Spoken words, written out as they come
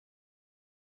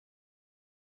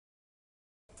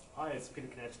Hi, it's Peter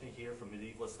Konechny here from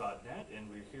medievalist.net, and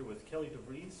we're here with Kelly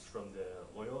DeVries from the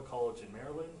Loyola College in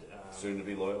Maryland. Soon to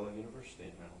be Loyola University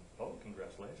in Maryland. Oh,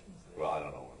 congratulations. Well, I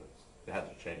don't know what it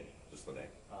hasn't changed, just the name.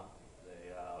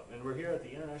 And we're here at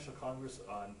the International Congress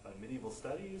on Medieval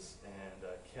Studies, and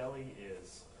Kelly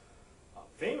is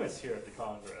famous here at the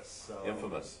Congress. So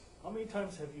Infamous. How many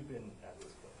times have you been at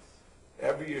this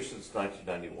place? Every year since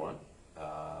 1991,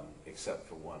 except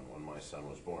for one, when my son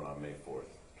was born on May 4th,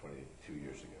 22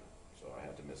 years ago. So I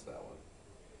had to miss that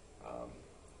one.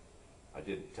 I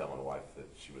did tell my wife that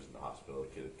she was in the hospital, a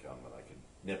kid had come, and I could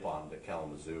nip on to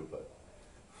Kalamazoo, but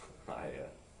I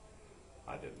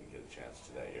didn't get a chance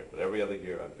today year. But every other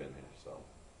year I've been here. So.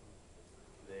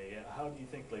 How do you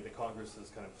think the Congress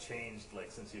has kind of changed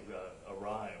since you've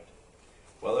arrived?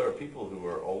 Well, there are people who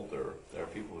are older. There are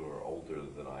people who are older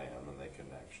than I am, and they can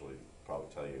actually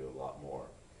probably tell you a lot more.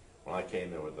 When I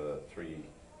came, there were the 3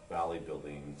 Valley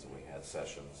buildings, and we had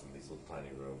sessions in these little tiny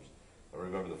rooms. I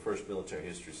remember the first military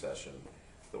history session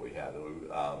that we had.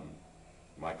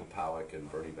 Michael Powick and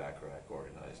Bernie Bacharach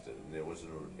organized it, and it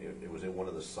was in one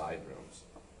of the side rooms,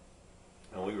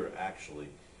 and we were actually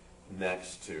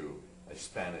next to a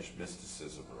Spanish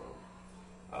mysticism room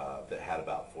that had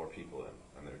about 4 people in,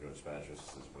 and they were doing Spanish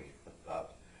mysticism. We had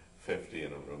about 50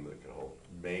 in a room that could hold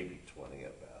maybe 20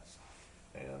 at best.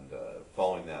 And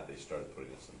following that, they started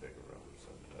putting us in bigger rooms.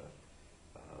 And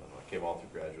I came all through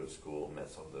graduate school, met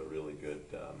some of the really good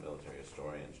military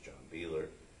historians. John Beeler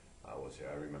was here.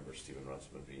 I remember Stephen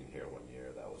Runciman being here one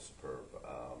year. That was superb.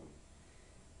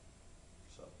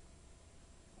 So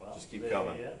just keep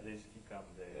coming. Yeah, they just keep coming.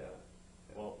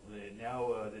 Well,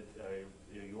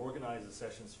 you organize the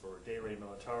sessions for De Re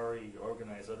Militari, you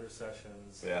organize other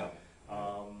sessions. Yeah.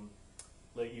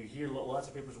 You hear lots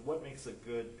of papers. What makes a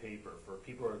good paper for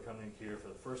people who are coming here for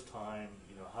the first time?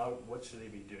 What should they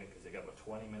be doing? Because they got about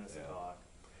 20 minutes to talk.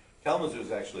 Kalamazoo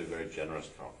is actually a very generous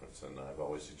conference, and I've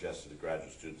always suggested to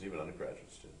graduate students, even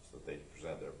undergraduate students, that they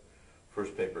present their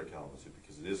first paper at Kalamazoo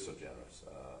because it is so generous.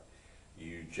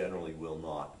 You generally will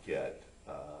not get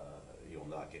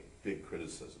big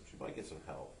criticisms. You might get some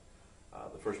help.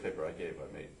 The first paper I gave,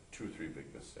 I made 2 or 3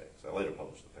 big mistakes. I later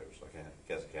published the paper, so I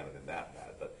guess it can't have been that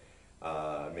bad, but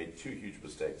I made 2 huge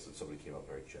mistakes, and somebody came up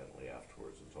very gently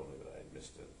afterwards and told me that I had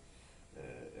missed a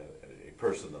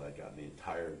person that I'd gotten the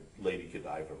entire Lady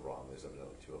Godiva wrong. There's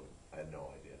evidently 2 of them. I had no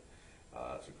idea.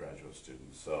 As a graduate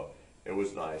student, so it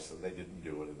was nice, and they didn't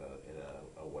do it in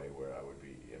a way where I would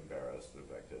be embarrassed. In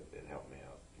fact, it helped me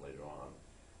out later on.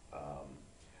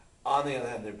 On the other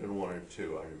hand, there've been 1 or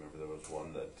 2. I remember there was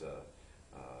one that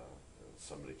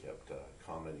somebody kept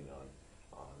commenting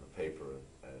on the paper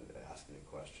and asking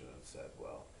a question and said,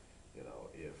 well,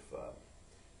 if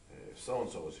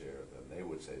so-and-so was here, then they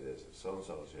would say this. If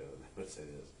so-and-so was here, then they would say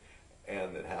this.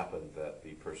 And it happened that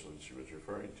the person she was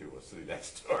referring to was sitting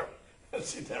next to her, and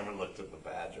she never looked at the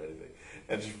badge or anything.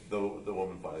 And the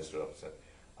woman finally stood up and said,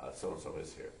 so-and-so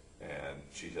is here. And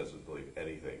she doesn't believe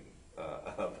anything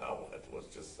about what was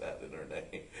just said in her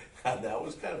name. And that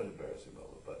was kind of an embarrassing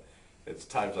moment, but it's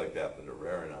times like that that are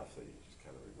rare enough that you just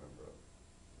kind of remember them.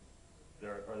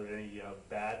 Are there any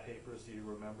bad papers do you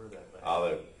remember that?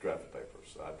 They're dreadful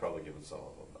papers. I've probably given some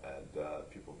of them, and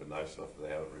people have been nice enough that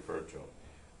they haven't referred to them.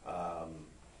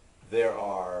 There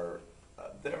are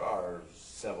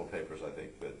several papers I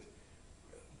think that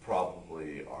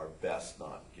probably are best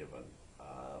not given.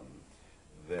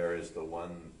 There is the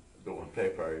one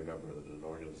paper I remember that an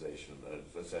organization,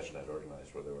 a session I'd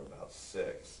organized where there were about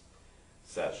 6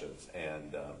 sessions,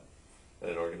 and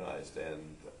it organized,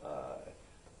 and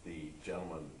the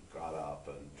gentleman got up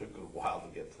and took a while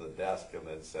to get to the desk and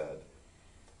then said,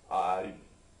 I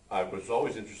was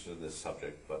always interested in this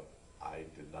subject, but I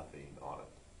did nothing on it.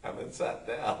 And then sat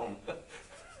down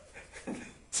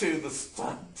to the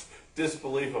stunned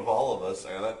disbelief of all of us,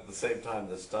 and at the same time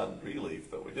the stunned relief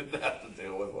that we didn't have to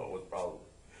deal with what was probably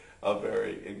a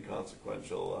very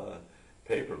inconsequential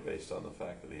paper based on the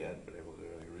fact that he hadn't been able to do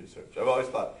any research. I've always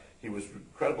thought he was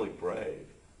incredibly brave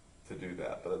to do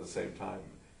that, but at the same time,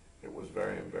 it was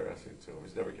very embarrassing to him.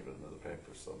 He's never given another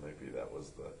paper, so maybe that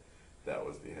was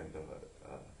the end of it.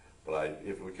 But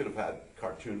if we could have had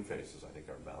cartoon faces, I think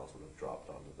our mouths would have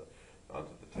dropped onto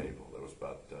the table. There was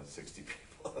about 60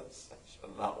 people in the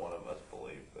session. Not one of us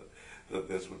believed that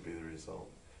this would be the result.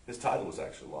 His title was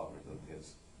actually longer than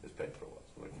his paper was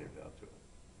when it came down to it.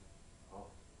 Oh.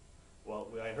 Well,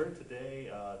 I heard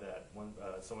today that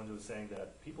someone was saying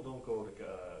that people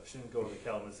shouldn't go to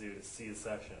Kalamazoo to see the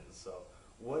sessions. So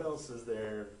what else is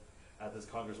there at this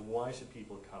Congress? Why should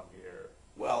people come here?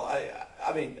 Well,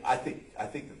 I mean, I think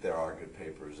that there are good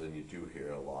papers, and you do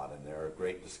hear a lot, and there are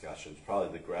great discussions.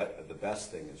 Probably the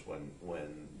best thing is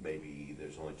when maybe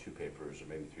there's only 2 papers or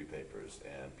maybe 3 papers,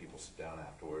 and people sit down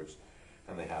afterwards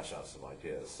and they hash out some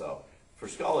ideas. So for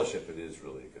scholarship, it is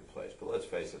really a good place. But let's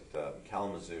face it,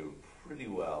 Kalamazoo, pretty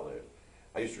well.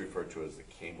 I used to refer to it as the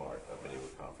Kmart of medieval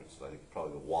conferences. I think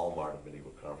probably the Walmart of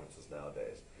medieval conferences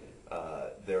nowadays.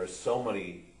 There are so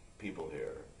many people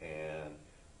here, and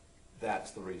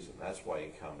that's the reason. That's why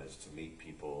you come, is to meet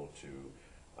people,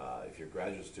 if you're a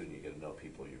graduate student, you get to know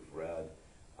people you've read.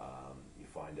 You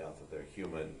find out that they're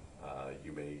human.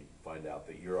 You may find out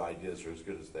that your ideas are as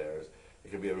good as theirs.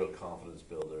 It can be a real confidence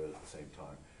builder at the same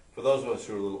time. For those of us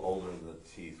who are a little older in the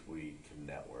teeth, we can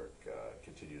network,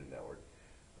 continue to network.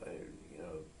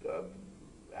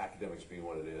 Academics being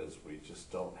what it is, we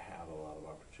just don't have a lot of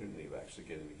opportunity of actually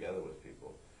getting together with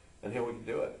people. And here we can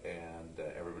do it, and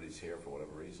everybody's here for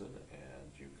whatever reason,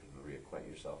 and you can reacquaint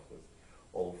yourself with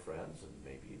old friends and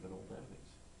maybe even old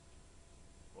enemies.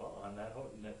 Well, on that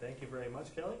note, thank you very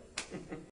much, Kelly.